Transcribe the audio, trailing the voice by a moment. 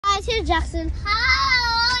guys, here's Jackson.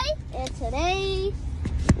 Hi! And today,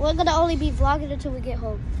 we're gonna only be vlogging until we get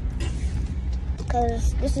home.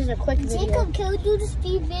 Because this is a quick video. Jacob, can we do the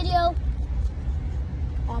speed video?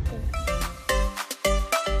 Okay.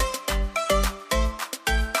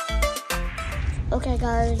 Okay,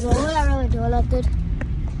 guys, well, we're not really doing nothing.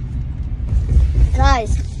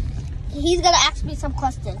 Guys, he's gonna ask me some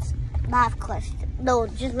questions. Math questions. No,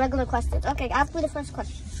 just regular questions. Okay, ask me the first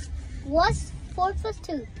question. What's 4 plus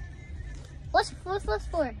 2? What's 4 plus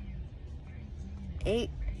 4? 8.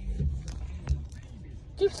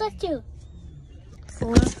 2 plus 2.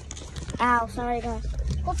 4. Ow, sorry, guys.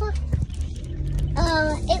 What for?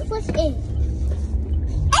 8 plus 8.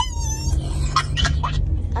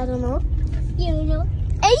 I don't know. You don't know?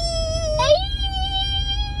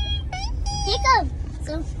 Jacob!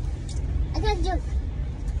 So, I got a joke.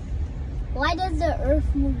 Why does the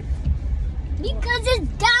earth move? Because it's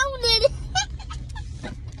downed.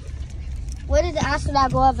 Where did the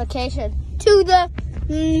astronaut go on vacation? To the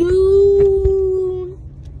moon.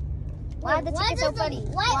 Why are the tickets so funny?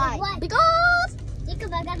 Why? Because.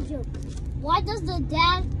 Jacob, I got a joke. Why does the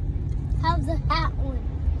dad have the hat on?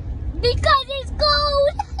 Because it's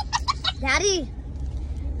cold. Daddy,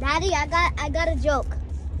 I got a joke.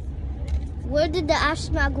 Where did the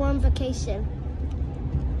astronaut go on vacation?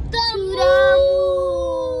 The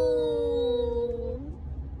moon.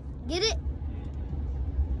 Get it?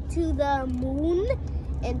 To the moon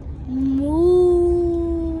and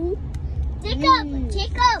moo.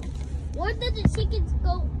 Jacob, where did the chickens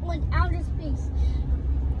go on outer space?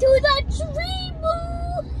 To the tree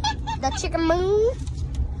moon. The chicken moon.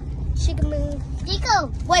 Chicken moon.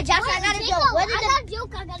 Jacob. Wait, Josh, I got a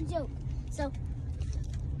joke. I got a joke. So,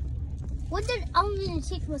 where did only the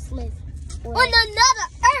chickens live? Wait. On another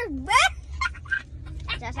earth,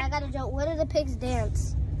 Josh, I got a joke. Where do the pigs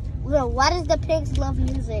dance? No, why does the pigs love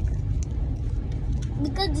music?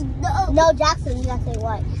 Because No, Jackson, you gotta say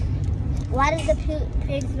why. Why does the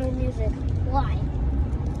pigs know music? Why?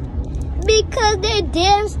 Because they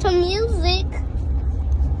dance to music.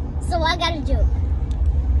 So I got a joke.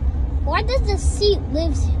 Why does the seat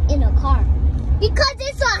live in a car? Because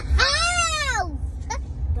it's a house.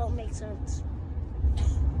 Don't make sense.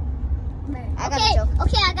 I got a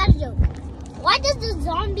joke. Why is the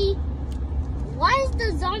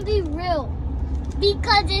zombie real?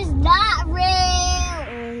 Because it's not real.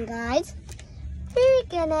 And guys, we're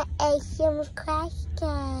gonna ask some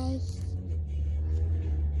questions.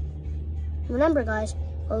 Remember, guys,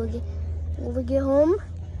 when we get home,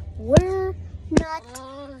 we're not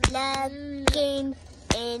vlogging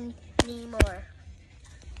anymore.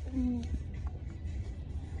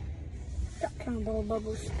 Stop trying to blow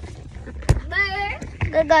bubbles.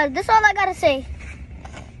 Good, guys, that's all I gotta say.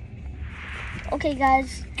 Okay,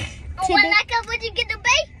 guys. Oh, I like it when you get the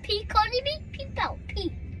bait. Pee, calling me, peep out,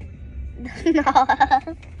 pee. No.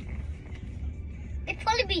 It's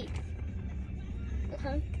calling me.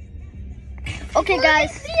 Okay,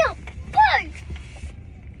 guys.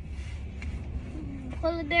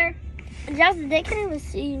 Polar bear. Jackson, they can't even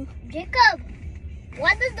see you. Jacob,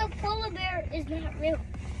 why does the polar bear is not real?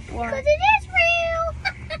 Why? Because it is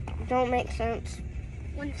real. Don't make sense.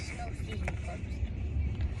 When the snow season comes,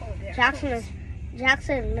 polar bear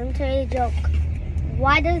Jackson, let me tell you a joke.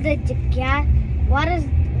 Why does the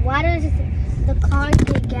car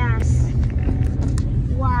get gas?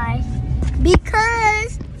 Why?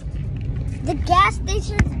 Because the gas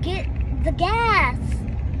stations get the gas.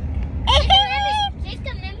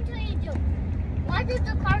 Jacob, let me tell you a joke. Why does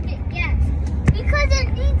the car get gas? Because it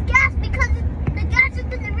needs gas, because the gas is in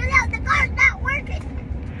the